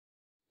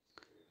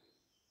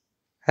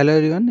Hello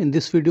everyone, in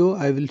this video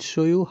I will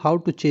show you how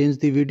to change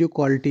the video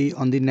quality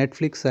on the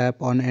Netflix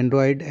app on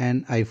Android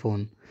and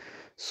iPhone.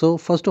 So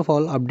first of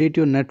all, update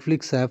your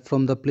Netflix app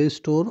from the Play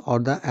Store or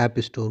the App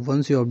Store.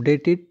 Once you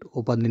update it,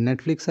 open the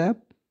Netflix app.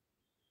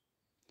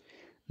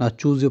 Now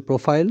choose your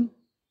profile.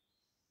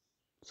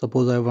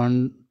 Suppose I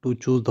want to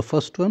choose the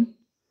first one.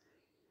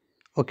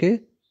 Okay,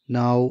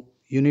 now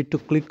you need to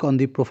click on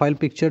the profile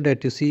picture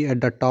that you see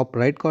at the top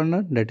right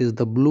corner. That is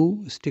the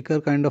blue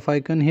sticker kind of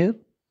icon here.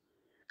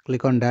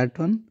 Click on that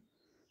one.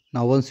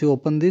 Now once you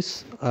open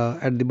this,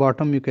 at the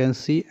bottom you can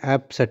see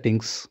app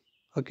settings.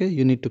 Okay,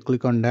 you need to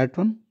click on that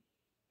one.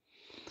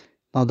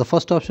 Now the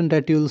first option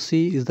that you will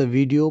see is the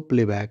video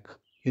playback.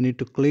 You need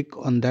to click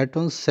on that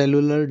one,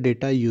 cellular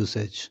data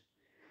usage.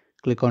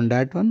 Click on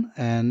that one,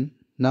 and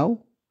now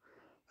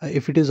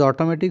if it is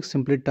automatic,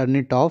 simply turn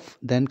it off,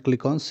 then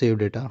click on save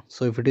data.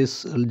 So if it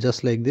is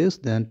just like this,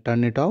 then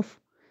turn it off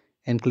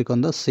and click on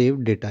the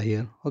save data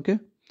here. Okay,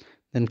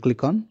 then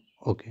click on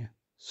OK.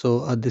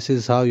 So this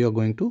is how you are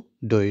going to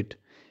do it.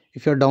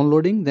 If you are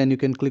downloading, then you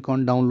can click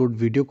on download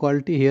video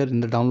quality here in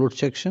the download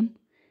section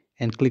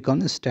and click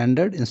on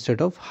standard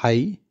instead of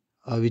high,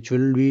 which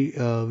will be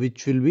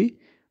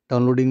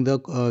downloading the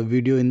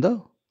video in the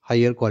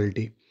higher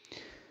quality.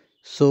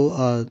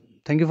 So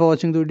thank you for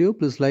watching the video.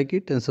 Please like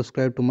it and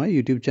subscribe to my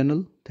YouTube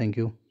channel. Thank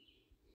you.